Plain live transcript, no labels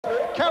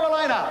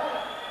Carolina.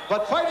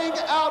 But fighting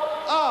out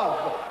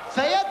of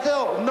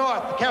Fayetteville,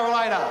 North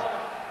Carolina,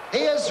 he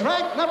is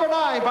ranked number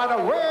 9 by the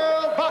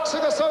World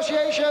Boxing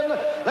Association.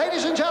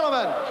 Ladies and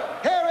gentlemen,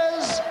 here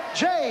is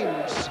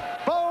James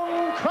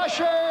Bone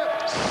Crusher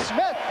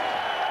Smith.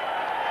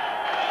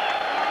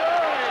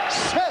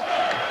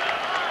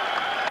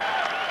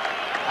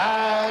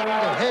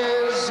 And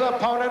his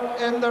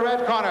opponent in the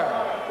red corner,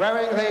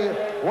 wearing the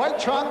white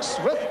trunks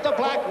with the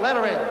black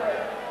lettering.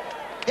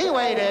 He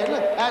weighed in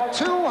at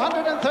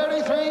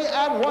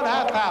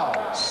 233.5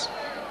 pounds.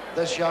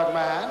 This young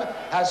man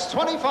has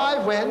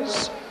 25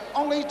 wins,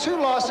 only 2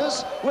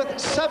 losses with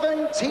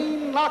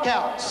 17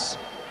 knockouts.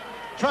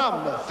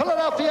 From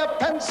Philadelphia,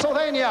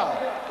 Pennsylvania,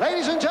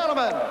 ladies and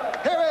gentlemen,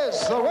 here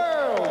is the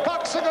World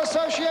Boxing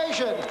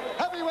Association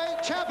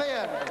heavyweight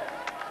champion,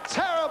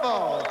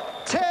 Terrible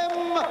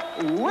Tim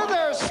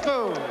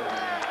Witherspoon.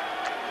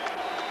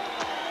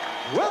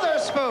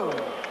 Witherspoon.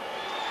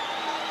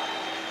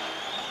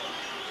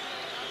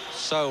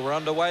 So we're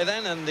underway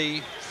then, and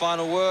the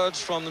final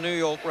words from the New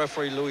York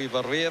referee Louis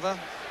Barriera,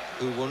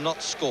 who will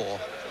not score.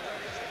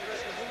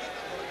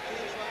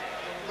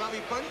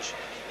 Robbie punch,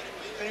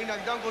 and he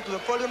knocked down, go to the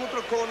further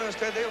neutral corner and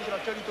stay there until I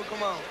tell you to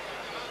come out.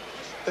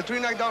 The 3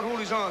 knockdown rule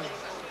is on.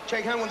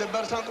 Shake hand when the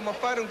best time to my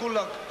fight, and good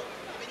luck.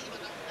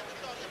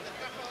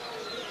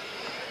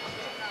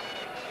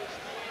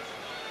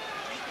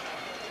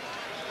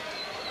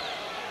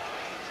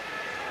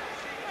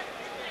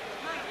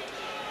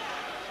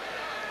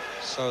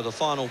 So the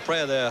final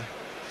prayer there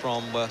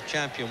from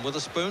champion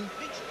Witherspoon.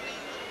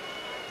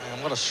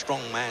 And what a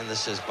strong man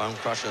this is, Bone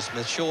Crusher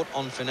Smith. Short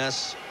on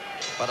finesse,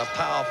 but a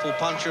powerful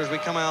puncher as we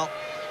come out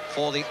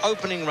for the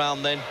opening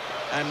round then.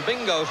 And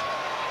bingo,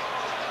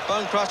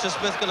 Bone Crusher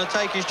Smith going to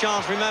take his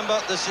chance.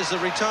 Remember, this is a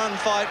return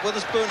fight.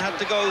 Witherspoon had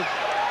to go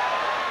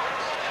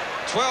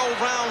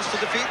 12 rounds to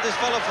defeat this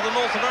fellow for the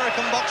North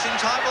American boxing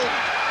title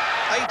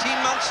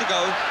 18 months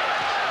ago.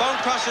 Bone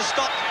Crusher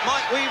stopped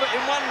Mike Weaver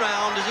in 1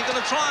 round. Is he going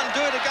to try and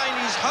do it again?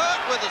 He's hurt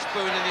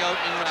Witherspoon in the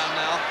opening round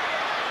now.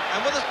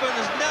 And Witherspoon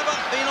has never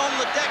been on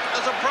the deck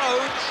as a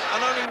pro, and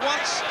only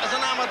once as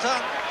an amateur.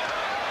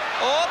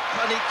 Oh,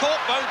 and he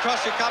caught Bone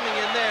Crusher coming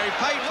in there. He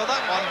paid for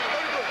that one.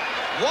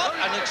 What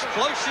an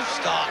explosive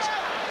start.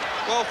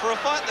 Well, for a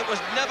fight that was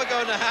never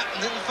going to happen,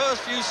 in the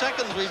first few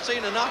seconds we've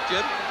seen enough,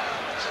 Jim.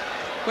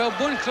 Well,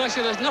 Bone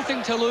Crusher has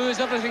nothing to lose,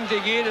 everything to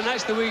gain, and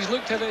that's the way he's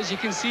looked at it, as you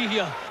can see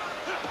here.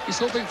 He's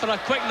hoping for a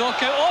quick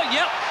knockout. Oh,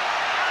 yep.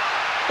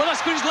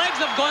 Witherspoon's legs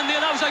have gone there.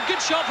 That was a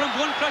good shot from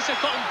Bone Crusher.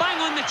 Caught him bang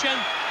on the chin.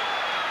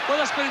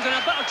 Witherspoon's in a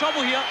bit of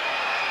trouble here.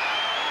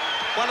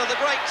 One of the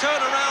great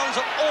turnarounds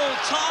of all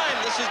time,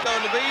 this is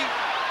going to be.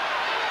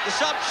 The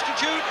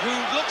substitute who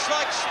looks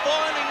like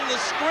spoiling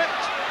the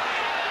script.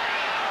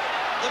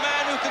 The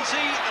man who can see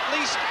at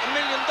least $1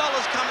 million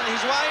coming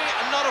his way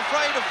and not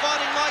afraid of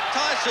fighting Mike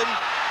Tyson.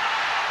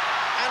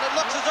 And it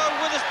looks as though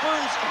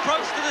Witherspoon's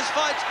approach to this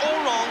fight's all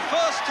wrong.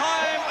 First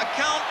time a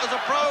count as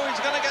a pro, he's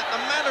going to get the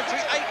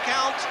mandatory 8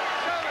 count.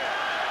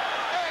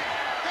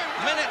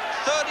 Minute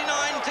 39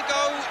 to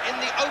go in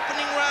the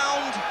opening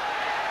round.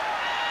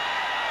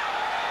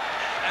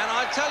 And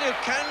I tell you,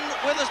 can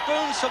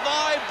Witherspoon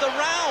survive the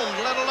round,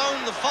 let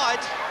alone the fight?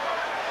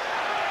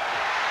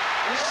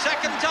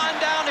 Second time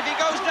down, if he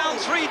goes down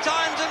 3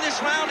 times in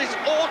this round, it's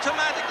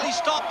automatically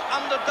stopped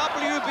under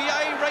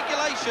WBA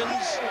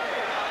regulations.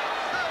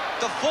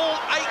 The full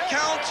 8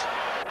 count.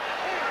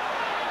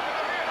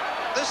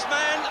 This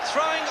man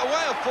throwing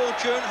away a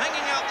fortune,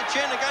 hanging out the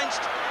chin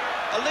against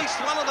at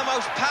least one of the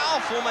most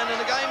powerful men in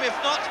the game, if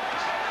not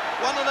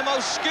one of the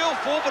most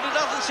skillful, but it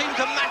doesn't seem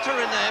to matter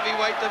in the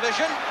heavyweight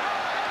division.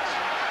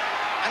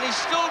 And he's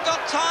still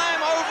got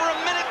time, over a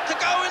minute to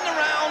go in the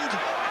round.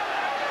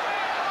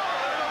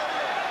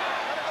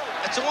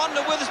 It's a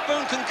wonder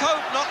Witherspoon can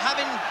cope, not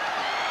having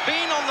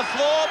been on the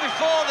floor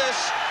before this.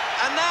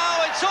 And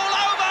now it's all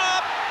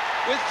over!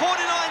 With 49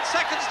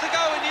 seconds to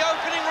go in the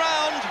opening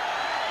round.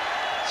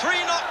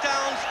 3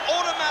 knockdowns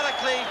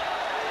automatically,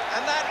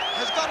 and that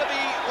has got to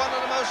be one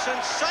of the most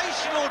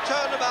sensational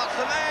turnabouts.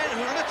 The man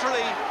who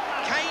literally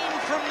came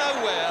from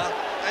nowhere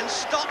and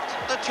stopped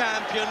the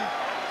champion,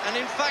 and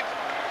in fact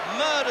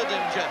murdered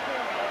him, Jim.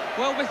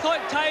 Well, we thought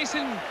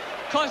Tyson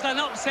caused an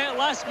upset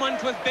last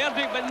month with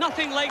Berbick, but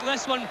nothing like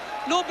this one.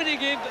 Nobody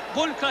gave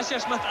Bone Crusher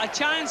Smith a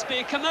chance, but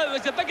he came out, it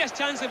was the biggest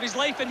chance of his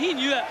life, and he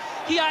knew it.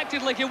 He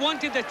acted like he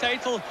wanted the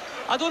title.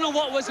 I don't know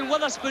what was in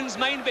Witherspoon's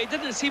mind, but he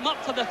didn't seem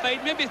up for the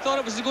fight. Maybe he thought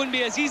it was going to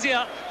be as easy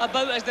a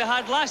bout as they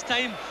had last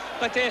time.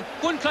 But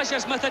Bone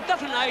Crusher Smith had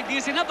different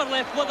ideas. He never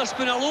left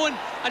Witherspoon alone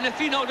in the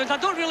 3 knockdowns. I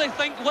don't really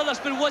think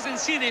Witherspoon was in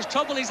serious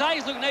trouble. His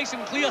eyes look nice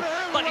and clear,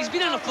 but he's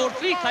been on the floor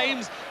 3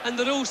 times, and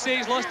the rules say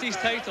he's lost his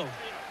title.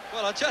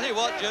 Well, I tell you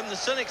what, Jim, the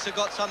cynics have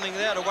got something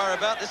there to worry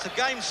about. It's a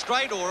game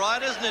straight, all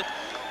right, isn't it?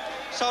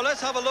 So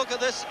let's have a look at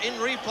this in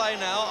replay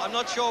now. I'm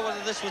not sure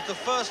whether this was the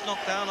first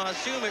knockdown. I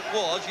assume it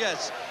was,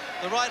 yes.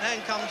 The right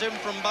hand comes in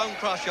from Bone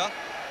Crusher,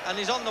 and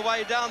he's on the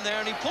way down there,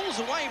 and he pulls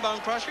away Bone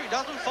Crusher. He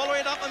doesn't follow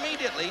it up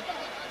immediately.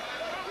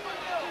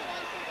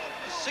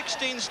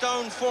 16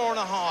 stone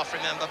 4.5,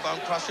 remember,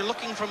 Bone Crusher,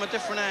 looking from a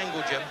different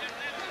angle, Jim.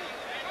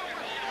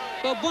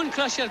 Well, Bone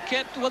Crusher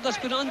kept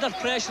Witherspoon under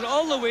pressure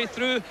all the way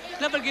through,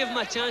 never gave him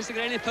a chance to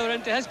get any power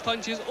into his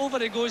punches. Over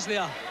he goes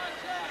there.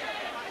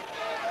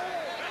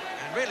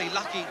 And really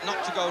lucky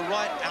not to go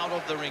right out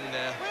of the ring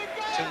there,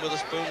 Tim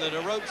Witherspoon.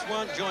 The ropes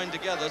weren't joined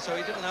together, so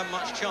he didn't have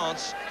much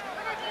chance.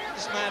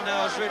 This man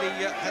now has really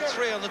had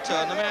 3 on the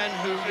turn. The man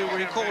who, you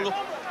recall,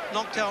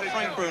 knocked out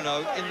Frank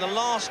Bruno in the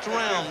last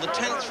round, the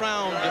 10th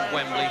round at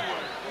Wembley,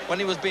 when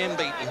he was being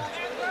beaten.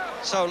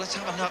 So let's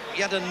have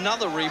yet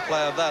another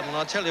replay of that. And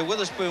I tell you,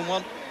 Witherspoon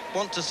want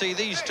to see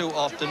these two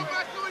often.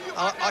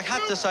 I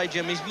have to say,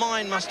 Jim, his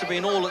mind must have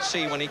been all at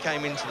sea when he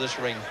came into this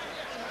ring.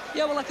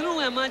 Yeah, well, I can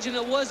only imagine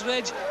it was,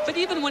 Reg. But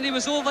even when he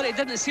was over, it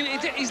didn't seem...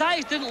 his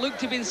eyes didn't look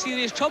to be in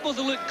serious trouble.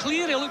 They looked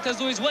clear. He looked as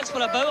though his wits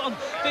were about him.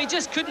 But he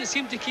just couldn't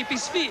seem to keep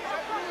his feet.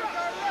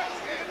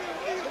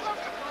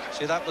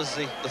 See, that was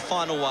the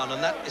final one,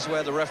 and that is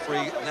where the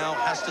referee now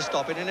has to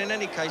stop it. And in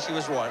any case, he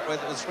was right,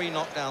 whether it was 3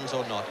 knockdowns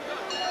or not.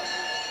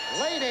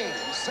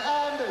 Ladies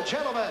and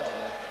gentlemen,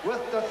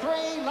 with the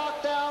 3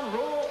 knockdown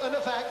rule in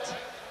effect,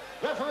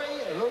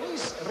 referee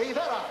Luis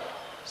Rivera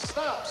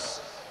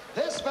stops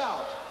this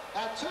bout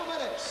at 2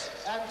 minutes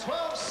and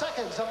 12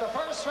 seconds of the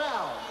first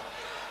round.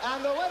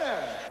 And the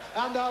winner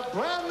and the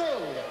brand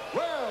new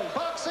World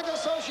Boxing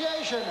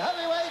Association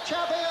heavyweight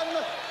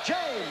champion,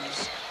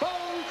 James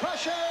Bone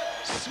Crusher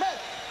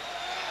Smith.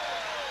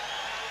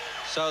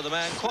 So the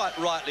man quite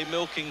rightly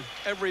milking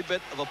every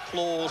bit of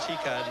applause he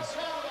can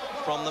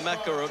from the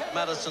Mecca of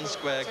Madison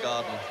Square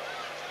Garden.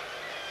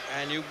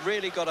 And you've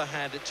really got to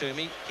hand it to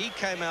him. He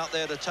came out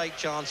there to take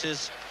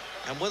chances,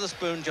 and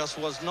Witherspoon just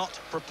was not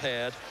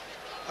prepared.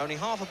 Only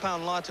half a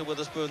pound lighter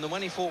Witherspoon than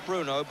when he fought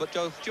Bruno, but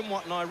Jim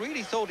Watt and I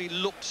really thought he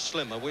looked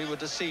slimmer. We were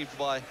deceived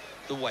by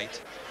the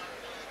weight.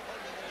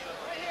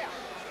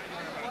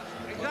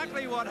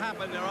 Exactly what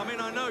happened there. I mean,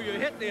 I know you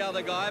hit the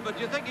other guy, but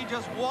do you think he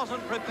just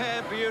wasn't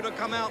prepared for you to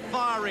come out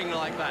firing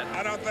like that?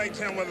 I don't think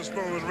Tim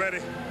Witherspoon was ready.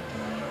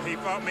 He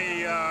fought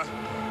me a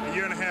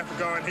year and a half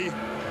ago, and he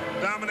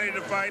dominated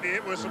the fight. He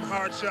hit with some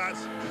hard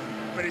shots,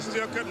 but he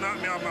still couldn't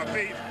knock me off my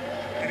feet,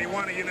 and he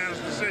won a unanimous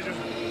decision.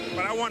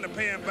 But I wanted to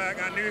pay him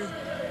back. I knew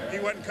he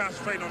wasn't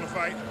concentrating on the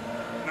fight,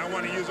 and I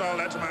wanted to use all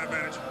that to my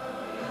advantage.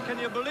 Can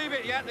you believe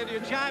it yet that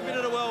you're champion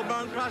of the world,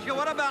 Bone Crusher?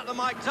 What about the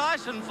Mike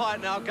Tyson fight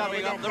now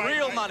coming up, the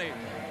real money?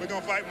 We're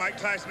going to fight Mike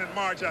Tyson in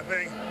March, I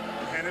think,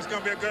 and it's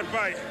going to be a good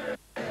fight.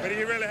 But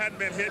he really hadn't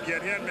been hit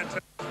yet. He hadn't been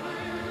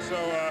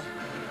so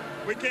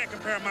we can't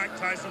compare Mike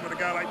Tyson with a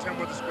guy like Tim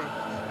Witherspoon.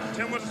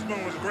 Tim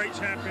Witherspoon was a great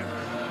champion.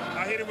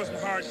 I hit him with some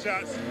hard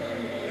shots,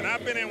 and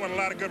I've been in with a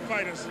lot of good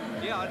fighters.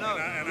 Yeah, I know.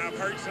 And I've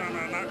hurt some, and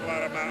I knocked a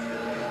lot of them out.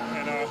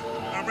 And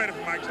I'm ready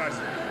for Mike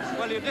Tyson.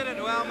 Well, you did it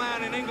to our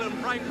man in England,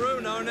 Frank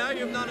Bruno. Now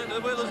you've done it to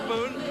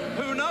Witherspoon.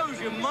 Who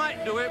knows, you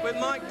might do it with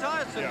Mike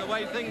Tyson, the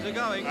way things are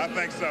going. I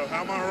think so.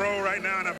 I'm on a roll right now, and